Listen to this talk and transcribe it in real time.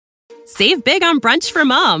Save big on brunch for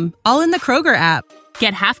mom, all in the Kroger app.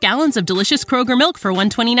 Get half gallons of delicious Kroger milk for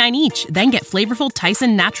 $1.29 each. Then get flavorful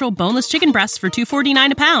Tyson natural boneless chicken breasts for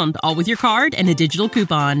 $2.49 a pound, all with your card and a digital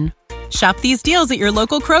coupon. Shop these deals at your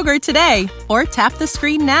local Kroger today, or tap the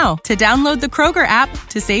screen now to download the Kroger app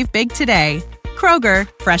to save big today. Kroger,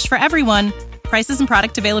 fresh for everyone. Prices and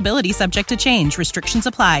product availability subject to change. Restrictions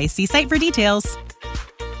apply. See site for details.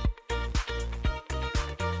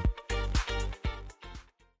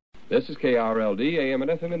 This is KRLD, AM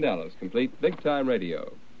and FM in Dallas, complete big-time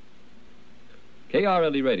radio.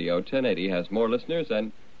 KRLD Radio 1080 has more listeners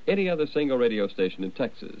than any other single radio station in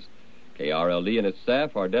Texas. KRLD and its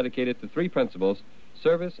staff are dedicated to three principles: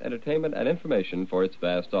 service, entertainment, and information for its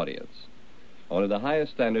vast audience. Only the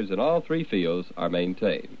highest standards in all three fields are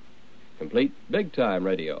maintained. Complete big-time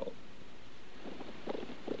radio.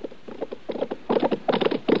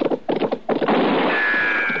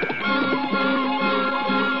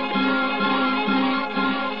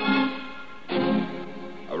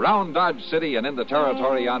 Around Dodge City and in the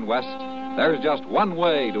territory on West, there's just one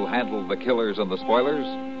way to handle the killers and the spoilers,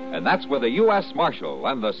 and that's with a U.S. Marshal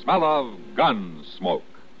and the smell of Gunsmoke.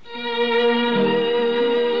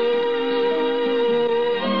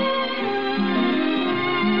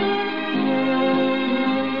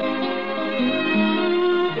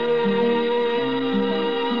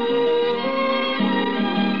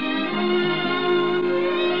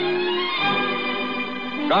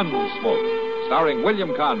 Gunsmoke, starring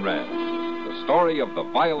William Conrad, the story of the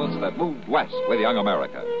violence that moved west with young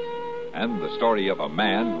America, and the story of a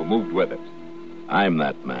man who moved with it. I'm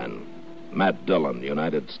that man, Matt Dillon,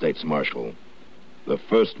 United States Marshal. The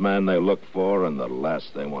first man they look for and the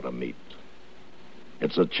last they want to meet.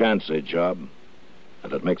 It's a chancy job,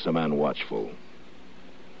 and it makes a man watchful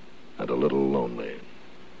and a little lonely.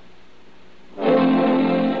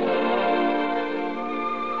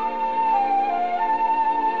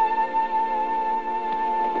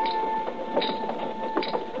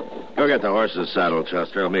 Go get the horses saddled,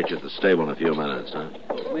 Chester. I'll meet you at the stable in a few minutes, huh?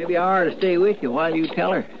 Maybe I ought to stay with you while you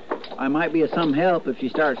tell her. I might be of some help if she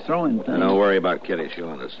starts throwing things. Don't worry about Kitty. She'll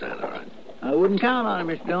understand, all right. I wouldn't count on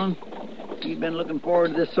her, Mr. Dillon. She's been looking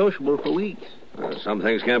forward to this sociable for weeks. Some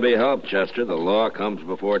things can't be helped, Chester. The law comes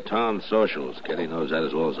before town socials. Kitty knows that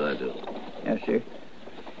as well as I do. Yes, sir.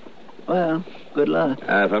 Well, good luck.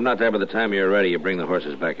 If I'm not there by the time you're ready, you bring the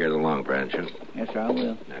horses back here to the Long Branch, huh? Yes, sir, I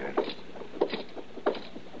will. All right.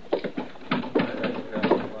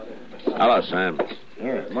 Hello, Sam.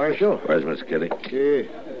 Yeah, Marshal. Where's Miss Kitty?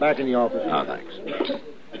 Back in the office. Oh, thanks.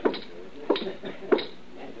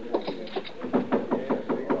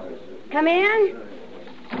 Come in.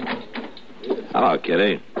 Hello,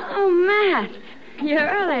 Kitty. Oh, Matt. You're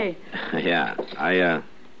early. Yeah, I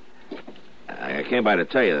came by to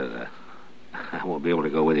tell you that I won't be able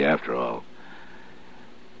to go with you after all.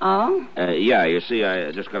 Oh? Yeah, you see,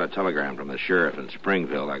 I just got a telegram from the sheriff in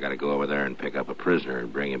Springfield. I got to go over there and pick up a prisoner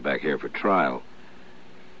and bring him back here for trial.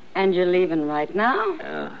 And you're leaving right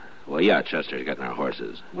now? Well, yeah, Chester's getting our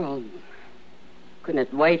horses. Well, couldn't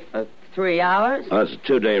it wait for 3 hours? Well, it's a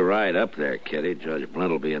 2-day ride up there, Kitty. Judge Blint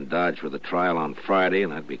will be in Dodge for the trial on Friday,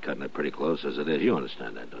 and I'd be cutting it pretty close as it is. You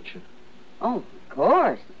understand that, don't you? Oh, of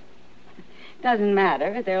course. Doesn't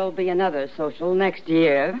matter. There'll be another social next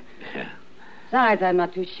year. Yeah. Besides, I'm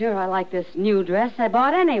not too sure I like this new dress I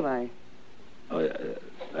bought anyway. Oh,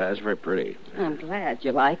 that's very pretty. I'm glad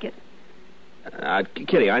you like it.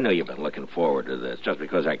 Kitty, I know you've been looking forward to this. Just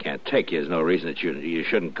because I can't take you is no reason that you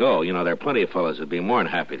shouldn't go. You know, there are plenty of fellows who'd be more than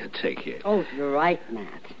happy to take you. Oh, you're right,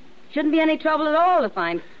 Matt. Shouldn't be any trouble at all to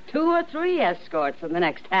find 2 or 3 escorts in the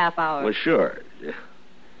next half hour. Well, sure.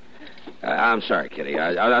 I'm sorry, Kitty.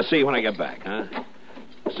 I'll see you when I get back, huh?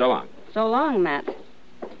 So long. So long, Matt.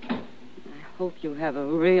 I hope you have a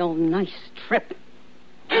real nice trip.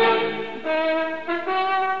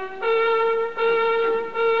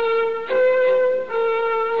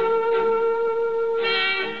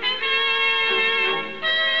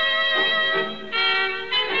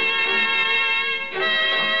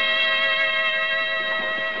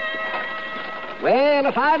 Well,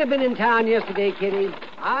 if I'd have been in town yesterday, Kitty,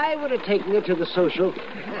 I would have taken you to the social.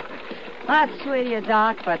 That's sweet of you,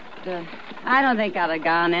 Doc, but I don't think I'd have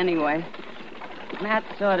gone anyway. Matt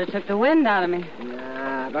sort of took the wind out of me.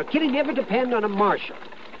 Nah, but Kitty, never depend on a marshal.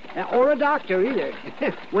 Or a doctor, either,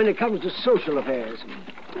 when it comes to social affairs.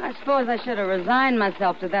 I suppose I should have resigned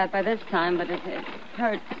myself to that by this time, but it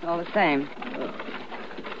hurts all the same.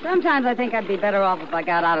 Sometimes I think I'd be better off if I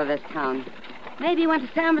got out of this town. Maybe went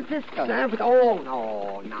to San Francisco. Oh,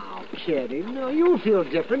 no, now, Kitty. No, you'll feel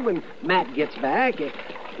different when Matt gets back.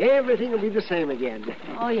 Everything will be the same again.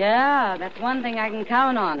 Oh, yeah, that's one thing I can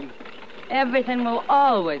count on. Everything will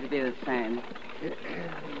always be the same.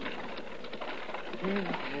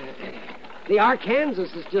 The Arkansas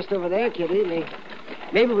is just over there, Kitty.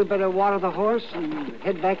 Maybe we better water the horse and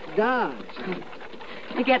head back to Dodge.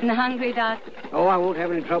 You getting hungry, Doc? Oh, I won't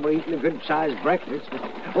have any trouble eating a good-sized breakfast.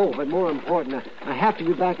 But more important, I have to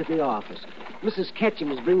be back at the office. Mrs.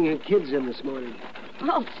 Ketchum is bringing her kids in this morning.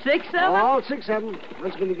 All 6 of them? All 6 of them.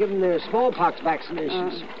 One's going to give them their smallpox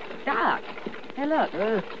vaccinations. Doc, hey, look.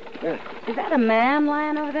 Yeah. Is that a man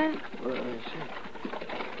lying over there?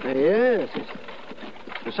 Yes.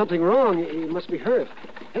 There's something wrong. He must be hurt.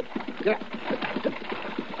 There.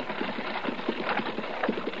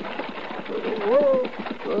 Whoa.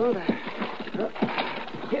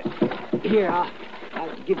 Here,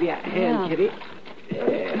 I'll give you a hand, Kitty.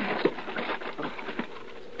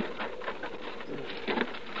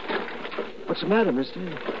 What's the matter, mister?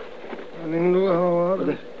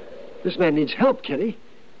 This man needs help, Kitty.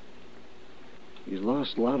 He's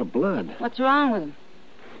lost a lot of blood. What's wrong with him?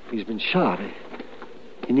 He's been shot.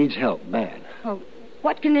 He needs help, bad. Oh,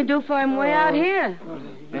 what can you do for him way out here?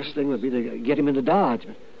 Best thing would be to get him into Dodge.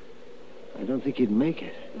 But I don't think he'd make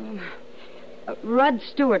it. Rudd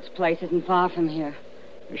Stewart's place isn't far from here.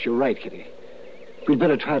 Yes, you're right, Kitty. We'd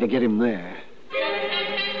better try to get him there.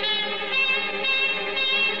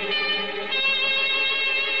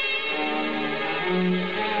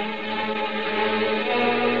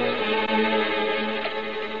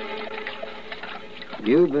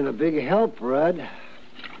 You've been a big help, Rudd.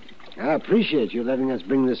 I appreciate you letting us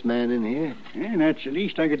bring this man in here. Yeah, that's the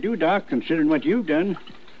least I could do, Doc, considering what you've done.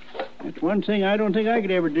 That's one thing I don't think I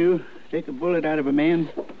could ever do. Take a bullet out of a man.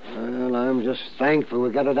 Well, I'm just thankful we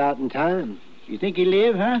got it out in time. You think he'll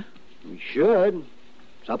live, huh? We should.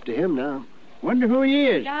 It's up to him now. Wonder who he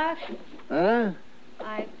is. Doc? Huh?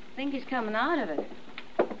 I think he's coming out of it.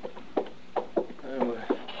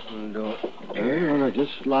 No,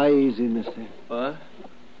 just lie easy, mister. What?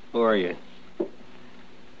 Who are you?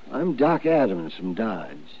 I'm Doc Adams from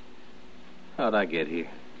Dodge. How'd I get here?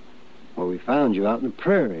 Well, we found you out in the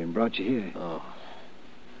prairie and brought you here. Oh.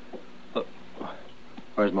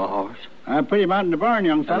 Where's my horse? I put him out in the barn,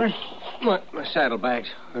 young feller. My saddlebags.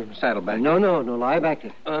 Where's my saddlebags? No, lie back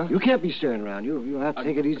there. You can't be stirring around. You'll have to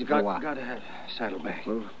take it easy for a while. Gotta have saddlebags.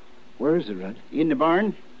 Well, where is it, Rudd? In the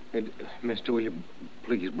barn? Hey, mister, will you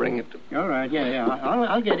please bring it? All right, yeah.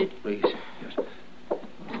 I'll get it. Please. Yes.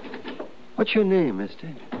 What's your name,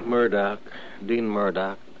 mister? Murdoch. Dean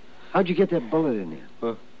Murdoch. How'd you get that bullet in you?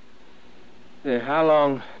 Well, how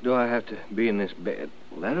long do I have to be in this bed?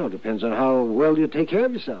 Well, that all depends on how well you take care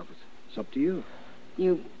of yourself. It's up to you.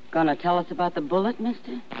 You gonna tell us about the bullet,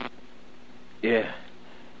 mister? Yeah.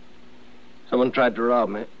 Someone tried to rob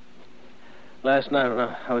me. Last night when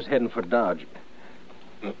I was heading for Dodge.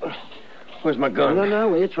 Where's my gun?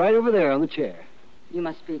 No, it's right over there on the chair. You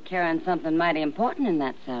must be carrying something mighty important in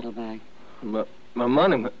that saddlebag. My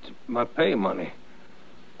money, my pay money.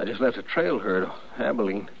 I just left a trail herd,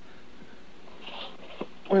 Abilene.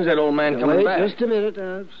 When's that old man coming back? Just a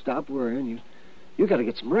minute. Stop worrying. You got to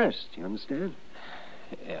get some rest. You understand?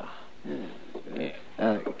 Yeah.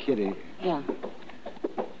 Kitty. Yeah.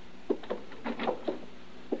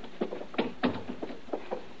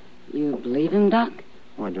 You believe him, Doc?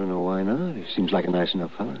 Well, I don't know why not. He seems like a nice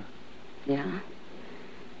enough fellow. Yeah.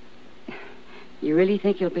 You really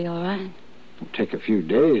think he'll be all right? It'll take a few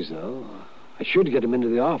days, though. I should get him into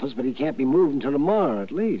the office, but he can't be moved until tomorrow,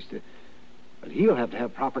 at least. But he'll have to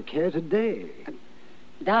have proper care today.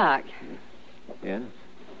 Doc. Yeah?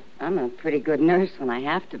 I'm a pretty good nurse when I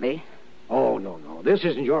have to be. Oh, no. This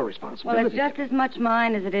isn't your responsibility. Well, it's just as much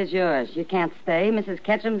mine as it is yours. You can't stay. Mrs.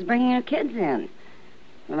 Ketchum's bringing her kids in.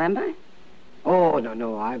 Remember? Oh,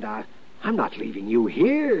 no. I'm not leaving you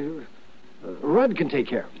here. Rudd can take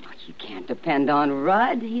care of him. But you can't depend on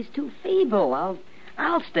Rudd. He's too feeble.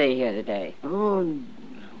 I'll stay here today. Oh,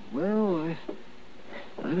 well,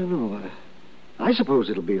 I don't know. I suppose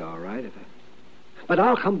it'll be all right. But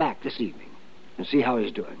I'll come back this evening and see how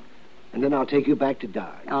he's doing. And then I'll take you back to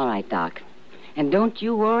Dodge. All right, Doc. And don't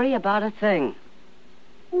you worry about a thing.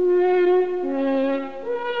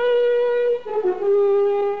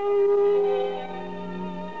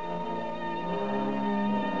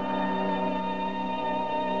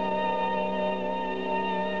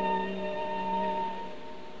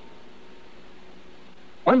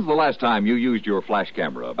 When's the last time you used your flash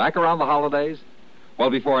camera? Back around the holidays? Well,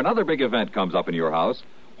 before another big event comes up in your house,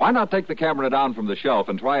 why not take the camera down from the shelf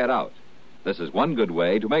and try it out? This is one good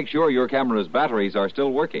way to make sure your camera's batteries are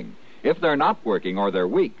still working. If they're not working or they're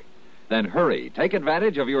weak, then hurry. Take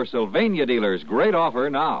advantage of your Sylvania dealer's great offer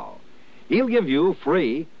now. He'll give you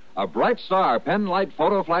free a Bright Star pen light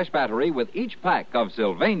photo flash battery with each pack of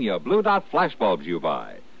Sylvania Blue Dot flash bulbs you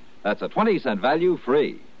buy. That's a 20-cent value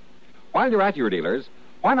free. While you're at your dealers,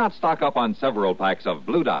 why not stock up on several packs of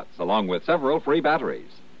Blue Dots along with several free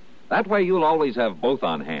batteries? That way you'll always have both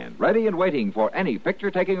on hand, ready and waiting for any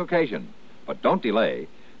picture-taking occasion. But don't delay.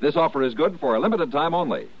 This offer is good for a limited time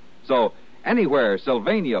only. So, anywhere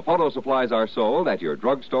Sylvania photo supplies are sold, at your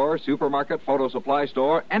drugstore, supermarket, photo supply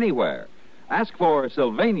store, anywhere, ask for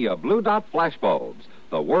Sylvania Blue Dot flash bulbs,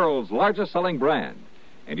 the world's largest selling brand.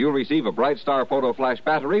 And you'll receive a Bright Star photo flash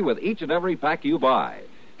battery with each and every pack you buy.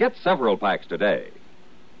 Get several packs today.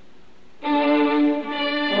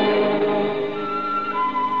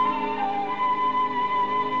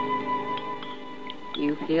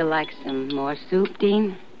 You feel like some more soup,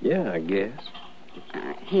 Dean? Yeah, I guess.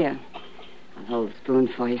 Here. I'll hold the spoon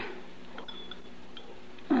for you.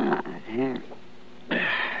 Ah, there.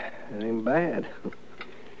 That ain't bad.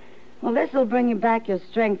 Well, this'll bring you back your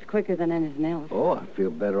strength quicker than anything else. Oh, I feel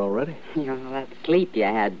better already. You know, that sleep you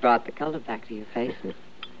had brought the color back to your face.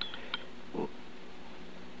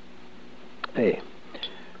 Hey,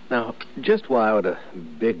 now, just why would a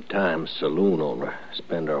big-time saloon owner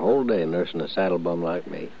spend her whole day nursing a saddle bum like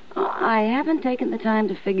me? Oh, I haven't taken the time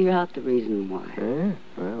to figure out the reason why. Yeah,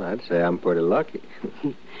 well, I'd say I'm pretty lucky.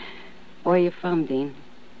 Where you from, Dean?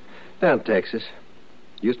 Down Texas.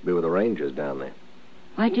 Used to be with the Rangers down there.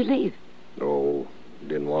 Why'd you leave? Oh,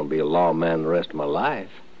 didn't want to be a lawman the rest of my life.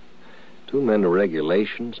 Too many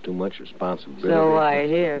regulations, too much responsibility. So I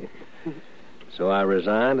hear. So I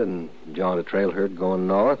resigned and joined a trail herd going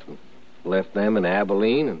north and left them in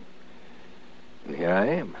Abilene, and here I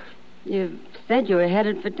am. You said you were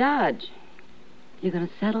headed for Dodge. You going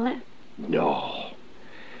to settle there? No,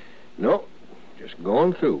 just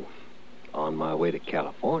going through. On my way to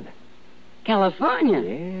California. California?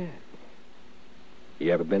 Yeah.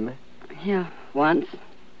 You ever been there? Yeah, once.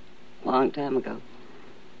 Long time ago.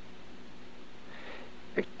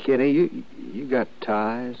 Kitty, you got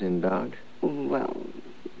ties in Dodge? Well,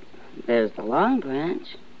 there's the Long Branch.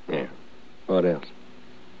 Yeah. What else?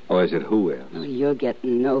 Or is it who else? Oh, you're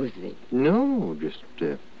getting nosy. No,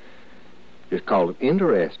 just call it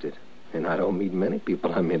interested. And I don't meet many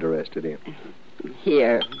people I'm interested in.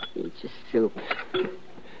 Here, eat your soup.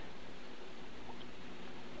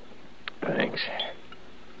 Thanks.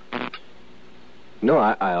 No,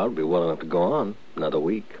 I ought to be well enough to go on another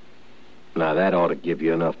week. Now, that ought to give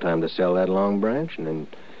you enough time to sell that Long Branch, and then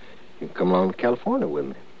you can come along to California with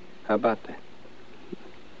me. How about that?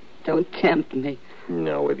 Don't tempt me.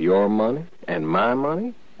 No, with your money and my money,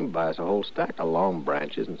 you can buy us a whole stack of Long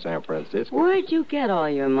Branches in San Francisco. Where'd you get all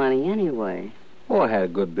your money, anyway? Well, I had a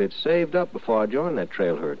good bit saved up before I joined that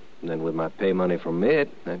trail herd. And then with my pay money from it,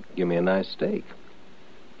 that'd give me a nice steak.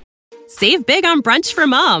 Save big on brunch for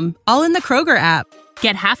Mom, all in the Kroger app.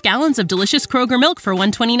 Get half gallons of delicious Kroger milk for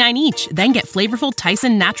 $1.29 each. Then get flavorful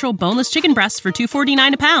Tyson natural boneless chicken breasts for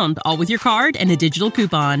 $2.49 a pound, all with your card and a digital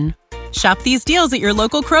coupon. Shop these deals at your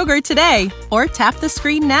local Kroger today, or tap the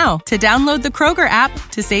screen now to download the Kroger app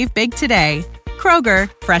to save big today.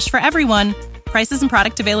 Kroger, fresh for everyone. Prices and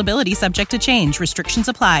product availability subject to change. Restrictions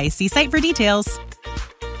apply. See site for details.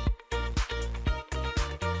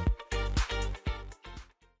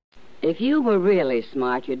 If you were really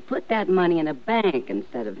smart, you'd put that money in a bank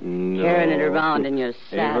instead of carrying it around in your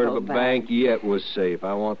saddlebag. Ain't heard of a bank yet was safe.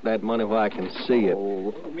 I want that money where I can see it.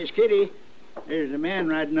 Oh, Miss Kitty, there's a man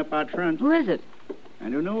riding up out front. Who is it? I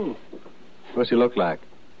don't know. What's he look like?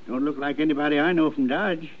 Don't look like anybody I know from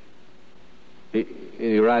Dodge.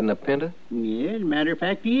 He riding a Pinto? Yeah, as a matter of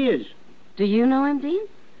fact, he is. Do you know him, Dean?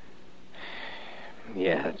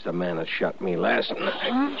 Yeah, that's the man that shot me last night.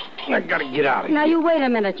 Huh? I gotta get out of here. Now, you wait a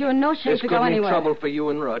minute. You're in no shape This to could go mean anywhere. trouble for you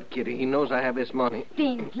and Rudd, Kitty. He knows I have this money.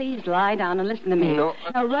 Dean, please lie down and listen to me. No.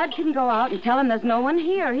 Now, Rudd can go out and tell him there's no one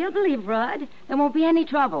here. He'll believe Rudd. There won't be any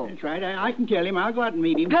trouble. That's right. I can tell him. I'll go out and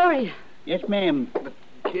meet him. Hurry. Yes, ma'am. But,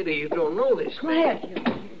 Kitty, you don't know this. Go ahead.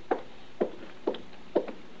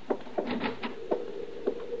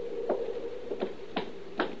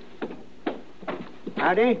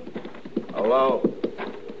 Howdy. Hello.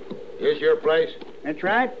 This your place? That's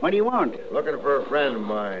right. What do you want? Looking for a friend of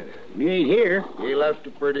mine. He ain't here. He left a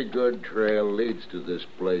pretty good trail leads to this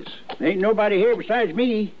place. There ain't nobody here besides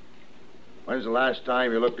me. When's the last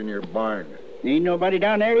time you looked in your barn? Ain't nobody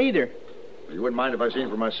down there either. You wouldn't mind if I seen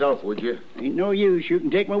for myself, would you? Ain't no use. You can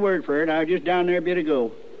take my word for it. I was just down there a bit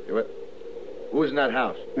ago. Who's in that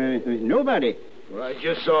house? Nobody. Well, I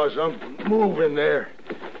just saw something move in there.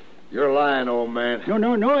 You're lying, old man. No,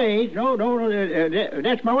 I ain't. No.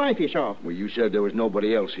 That's my wife you saw. Well, you said there was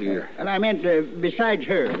nobody else here. And I meant besides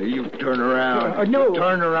her. You turn around. No.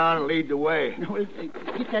 Turn around and lead the way. No,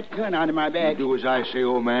 get that gun out of my bag. You do as I say,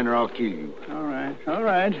 old man, or I'll kill you. All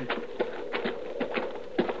right.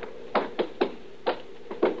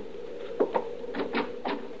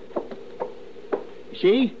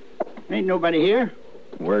 See? Ain't nobody here.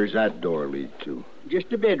 Where's that door lead to?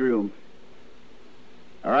 Just a bedroom.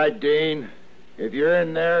 All right, Dean. If you're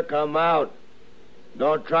in there, come out.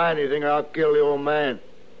 Don't try anything or I'll kill the old man.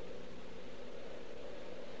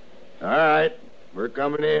 All right. We're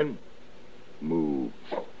coming in. Move.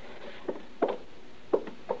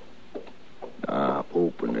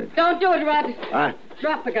 Open it. Don't do it, Rod. Huh?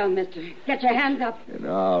 Drop the gun, mister. Get your hands up.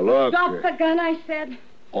 Now, look. Drop the gun, I said.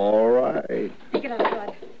 All right. Pick it up,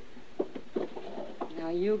 Rod. Now,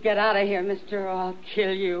 you get out of here, mister, or I'll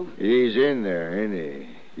kill you. He's in there, ain't he?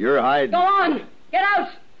 You're hiding. Go on. Get out.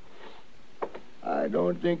 I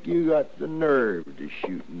don't think you got the nerve to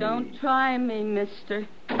shoot me. Don't try me, mister.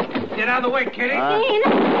 Get out of the way, Kitty.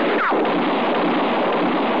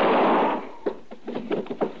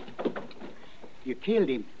 You killed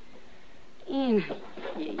him. Dean,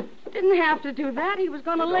 you didn't have to do that. He was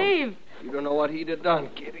going to leave. You don't know what he'd have done,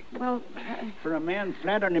 Kitty. Well, For a man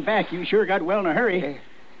flat on the back, you sure got well in a hurry.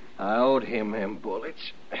 I owed him them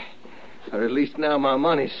bullets. Or at least now my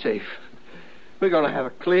money's safe. We're going to have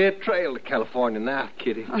a clear trail to California now,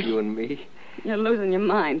 Kitty, you and me. You're losing your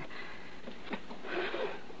mind.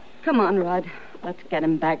 Come on, Rod. Let's get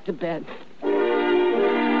him back to bed.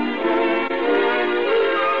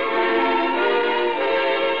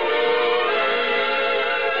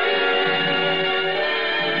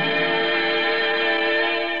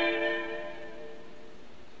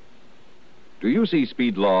 Do you see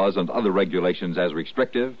speed laws and other regulations as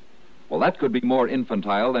restrictive? Well, that could be more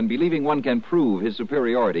infantile than believing one can prove his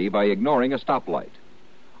superiority by ignoring a stoplight.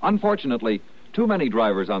 Unfortunately, too many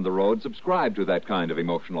drivers on the road subscribe to that kind of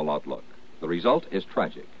emotional outlook. The result is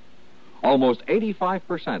tragic. Almost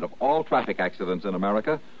 85% of all traffic accidents in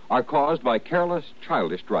America are caused by careless,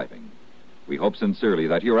 childish driving. We hope sincerely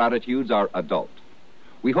that your attitudes are adult.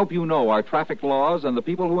 We hope you know our traffic laws and the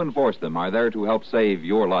people who enforce them are there to help save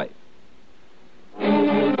your life.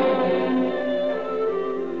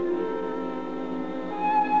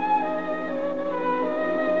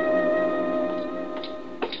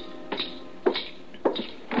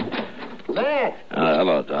 Matt.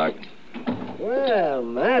 Hello, Doc. Well,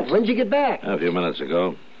 Matt, when'd you get back? A few minutes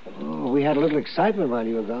ago. Oh, we had a little excitement while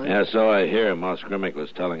you were gone. Yeah, so I hear. Moss Grimmick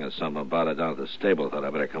was telling us something about it down at the stable. Thought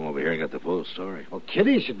I'd better come over here and get the full story. Well,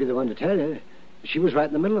 Kitty should be the one to tell you. She was right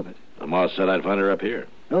in the middle of it. The Moss said I'd find her up here.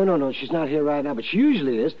 No, she's not here right now, but she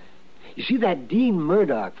usually is. You see, that Dean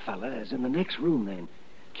Murdoch fella is in the next room then.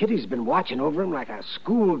 Kitty's been watching over him like a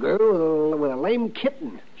schoolgirl with a lame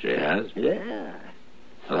kitten. She has? Yeah.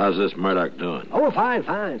 Well, how's this Murdoch doing? Oh,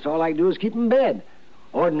 fine. So all I do is keep him in bed.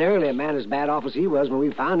 Ordinarily, a man as bad off as he was when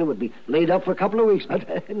we found him would be laid up for a couple of weeks,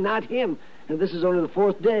 but not him. And this is only the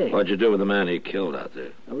fourth day. What'd you do with the man he killed out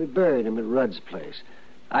there? Well, we buried him at Rudd's place.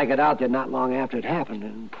 I got out there not long after it happened,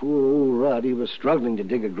 and poor old Rudd, he was struggling to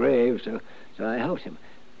dig a grave, so I helped him.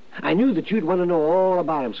 I knew that you'd want to know all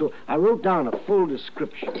about him, so I wrote down a full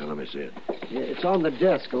description. Yeah, let me see it. Yeah, it's on the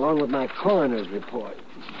desk along with my coroner's report.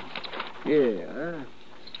 Yeah.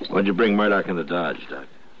 When'd you bring Murdoch into Dodge, Doc?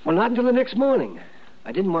 Well, not until the next morning.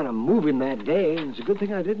 I didn't want to move him that day, and it's a good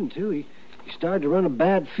thing I didn't, too. He started to run a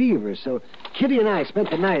bad fever, so Kitty and I spent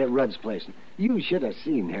the night at Rudd's place. You should have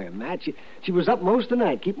seen her, Matt. She was up most of the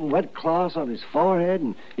night keeping wet cloths on his forehead,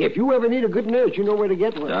 and if you ever need a good nurse, you know where to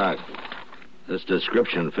get one. Doc, this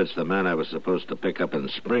description fits the man I was supposed to pick up in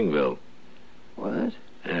Springville. What?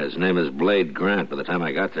 Yeah, his name is Blade Grant. By the time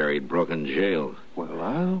I got there, he'd broken jail.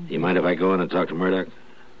 Well, You mind if I go in and talk to Murdoch?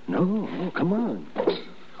 No, come on.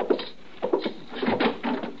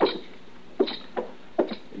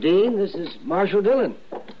 Dean, this is Marshal Dillon.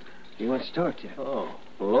 He wants to talk to you. Oh,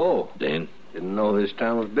 hello. Dean? Didn't know this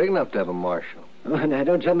town was big enough to have a marshal. Oh, now,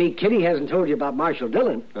 don't tell me Kitty hasn't told you about Marshal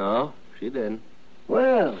Dillon. No, she didn't.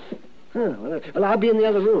 Well, well, I'll be in the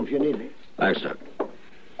other room if you need me. Thanks, Doc.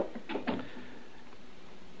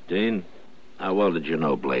 Dean, how well did you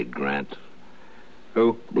know Blade Grant?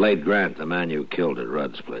 Who? Blade Grant, the man you killed at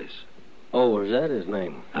Rudd's place. Oh, was that his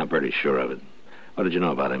name? I'm pretty sure of it. What did you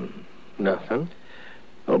know about him? Nothing.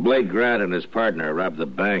 Well, Blade Grant and his partner robbed the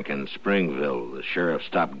bank in Springville. The sheriff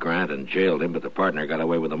stopped Grant and jailed him, but the partner got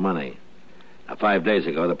away with the money. Now, 5 days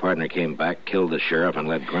ago, the partner came back, killed the sheriff, and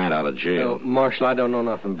let Grant out of jail. Marshal, I don't know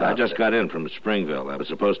nothing about I just that. got in from Springville. I was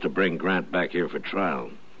supposed to bring Grant back here for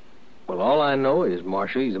trial. Well, all I know is,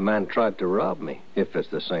 Marshal, he's the man who tried to rob me, if it's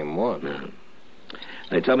the same one. Yeah.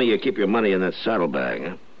 They tell me you keep your money in that saddlebag,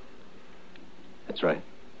 huh? That's right.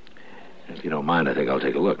 If you don't mind, I think I'll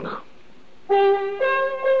take a look.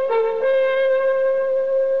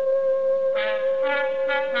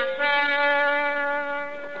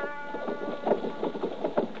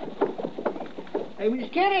 Hey, Miss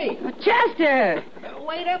Kitty! Oh, Chester!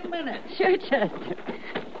 Wait a minute. Sure, Chester.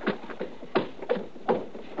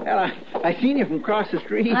 Well, I seen you from across the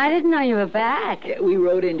street. I didn't know you were back. Yeah, we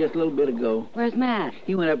rode in just a little bit ago. Where's Matt?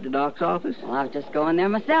 He went up to Doc's office. Well, I was just going there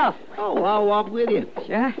myself. Oh, well, I'll walk with you.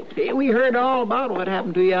 Sure. Hey, we heard all about what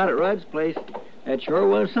happened to you out at Rudd's place. That sure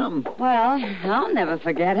was something. Well, I'll never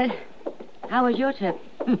forget it. How was your trip?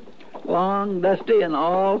 Long, dusty, and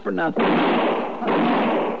all for nothing.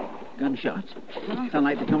 Gunshots. Sound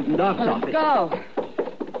like they come from Doc's office. Let's go.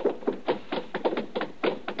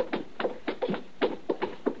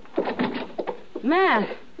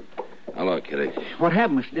 Matt. Hello, Kitty. What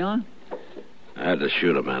happened, Mr. Dillon? I had to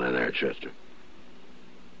shoot a man in there, Chester.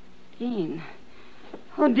 Dean.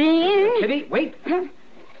 Oh, Dean. Kitty, wait. Huh?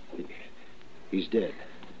 He's dead.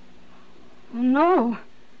 Oh, no.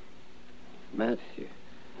 Matt,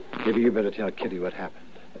 maybe you better tell Kitty what happened.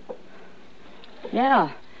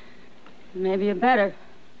 Yeah. Maybe you better.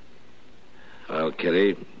 Well,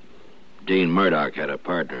 Kitty, Dean Murdoch had a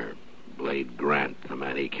partner, Blade Grant, the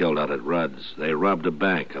man he killed out at Rudd's. They robbed a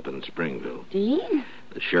bank up in Springville. Dean?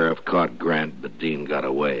 The sheriff caught Grant, but Dean got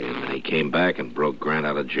away. And then he came back and broke Grant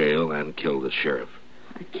out of jail and killed the sheriff.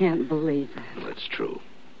 I can't believe it. That's true.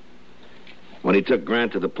 When he took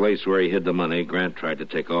Grant to the place where he hid the money, Grant tried to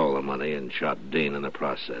take all the money and shot Dean in the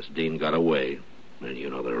process. Dean got away, and you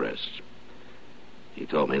know the rest. He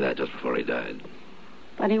told me that just before he died.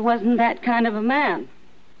 But he wasn't that kind of a man.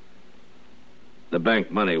 The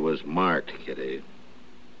bank money was marked, Kitty.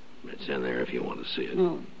 It's in there if you want to see it.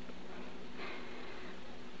 Oh.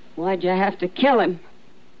 Why'd you have to kill him?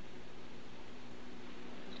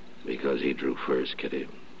 Because he drew first, Kitty.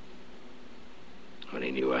 When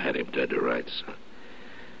he knew I had him dead to rights.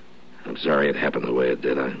 I'm sorry it happened the way it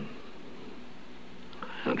did. I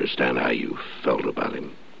understand how you felt about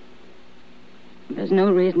him. There's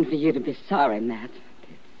no reason for you to be sorry, Matt.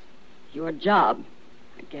 It's your job,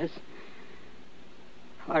 I guess.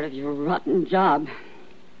 Part of your rotten job.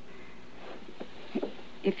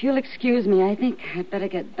 If you'll excuse me, I think I'd better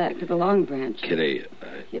get back to the Long Branch. Kitty,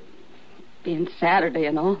 It being Saturday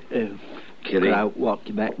and all. Kitty. Could I walk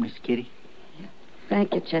you back, Miss Kitty? Yeah.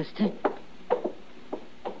 Thank you, Chester.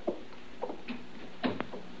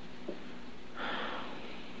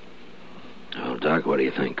 Oh, Doc, what do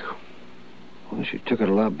you think? Well, she took it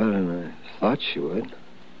a lot better than I thought she would.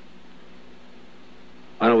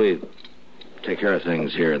 Why don't we take care of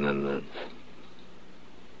things here and then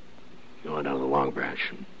go on down to the Long Branch.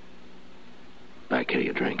 Buy Kitty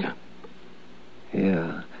a drink, huh?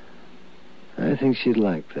 Yeah. I think she'd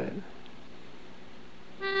like that.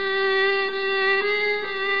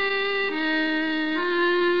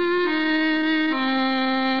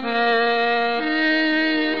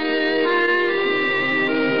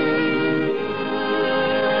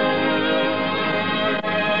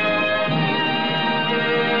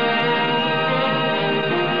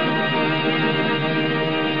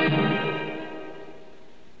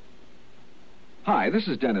 Hi, this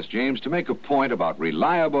is Dennis James to make a point about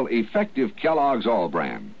reliable, effective Kellogg's All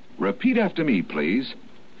Brand. Repeat after me, please.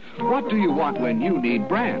 What do you want when you need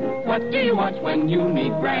brand? What do you want when you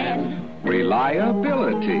need brand?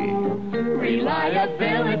 Reliability.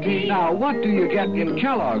 Reliability. Now, what do you get in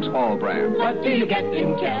Kellogg's All Brand? What do you get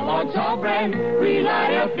in Kellogg's All Brand?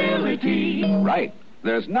 Reliability. Right.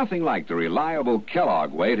 There's nothing like the reliable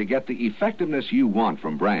Kellogg way to get the effectiveness you want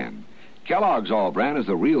from brand. Kellogg's All Brand is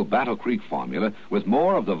the real Battle Creek formula with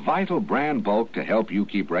more of the vital brand bulk to help you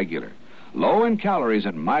keep regular. Low in calories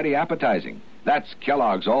and mighty appetizing. That's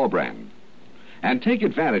Kellogg's All Brand. And take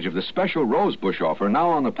advantage of the special rosebush offer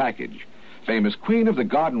now on the package. Famous queen of the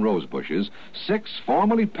garden rosebushes, 6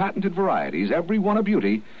 formally patented varieties, every one a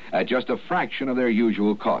beauty, at just a fraction of their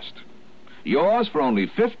usual cost. Yours for only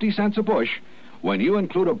 50 cents a bush when you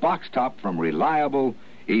include a box top from reliable,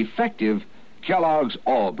 effective Kellogg's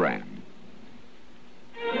All Brand.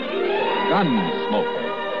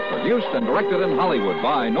 Gunsmoke, produced and directed in Hollywood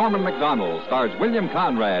by Norman Macdonald, stars William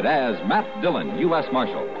Conrad as Matt Dillon, U.S.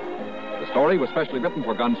 Marshal. The story was specially written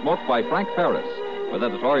for Gunsmoke by Frank Ferris, with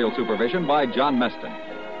editorial supervision by John Meston.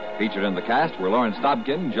 Featured in the cast were Lawrence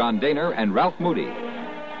Dobkin, John Daner, and Ralph Moody.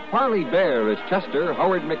 Parley Bear is Chester,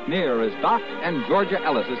 Howard McNear is Doc, and Georgia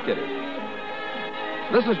Ellis is Kitty.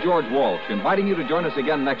 This is George Walsh inviting you to join us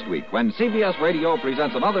again next week when CBS Radio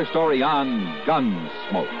presents another story on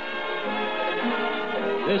Gunsmoke.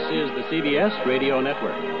 This is the CBS Radio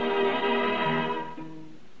Network.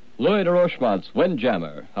 Louis de Rochemont's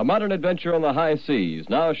Windjammer, a modern adventure on the high seas,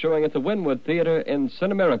 now showing at the Wynwood Theater in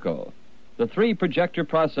Cinemiracle. The 3-projector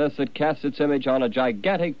process that casts its image on a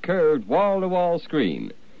gigantic curved wall-to-wall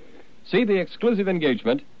screen. See the exclusive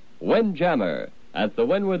engagement, Windjammer, at the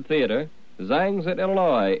Wynwood Theater, Zangsit,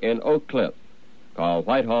 Illinois, in Oak Cliff. Call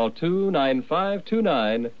Whitehall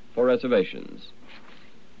 29529 for reservations.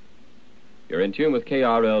 You're in tune with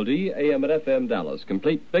KRLD, AM and FM Dallas,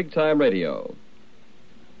 complete big-time radio.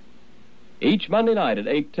 Each Monday night at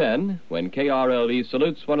 8:10, when KRLD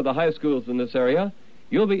salutes one of the high schools in this area,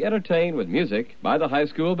 you'll be entertained with music by the high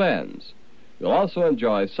school bands. You'll also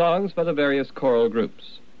enjoy songs by the various choral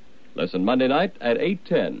groups. Listen Monday night at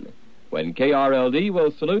 8:10, when KRLD will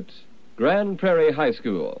salute Grand Prairie High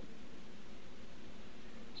School.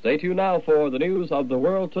 Stay tuned now for the news of the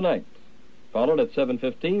world tonight, followed at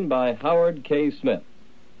 7:15 by Howard K. Smith.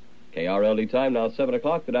 KRLD time now 7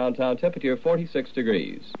 o'clock, the downtown temperature 46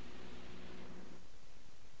 degrees.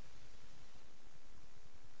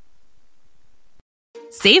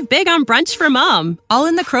 Save big on brunch for Mom, all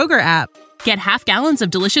in the Kroger app. Get half gallons of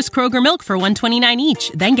delicious Kroger milk for $1.29 each.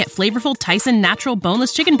 Then get flavorful Tyson natural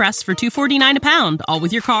boneless chicken breasts for $2.49 a pound, all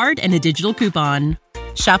with your card and a digital coupon.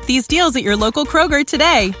 Shop these deals at your local Kroger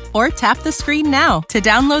today, or tap the screen now to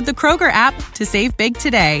download the Kroger app to save big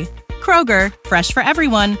today. Kroger, fresh for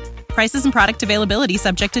everyone. Prices and product availability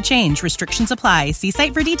subject to change. Restrictions apply. See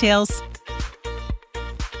site for details.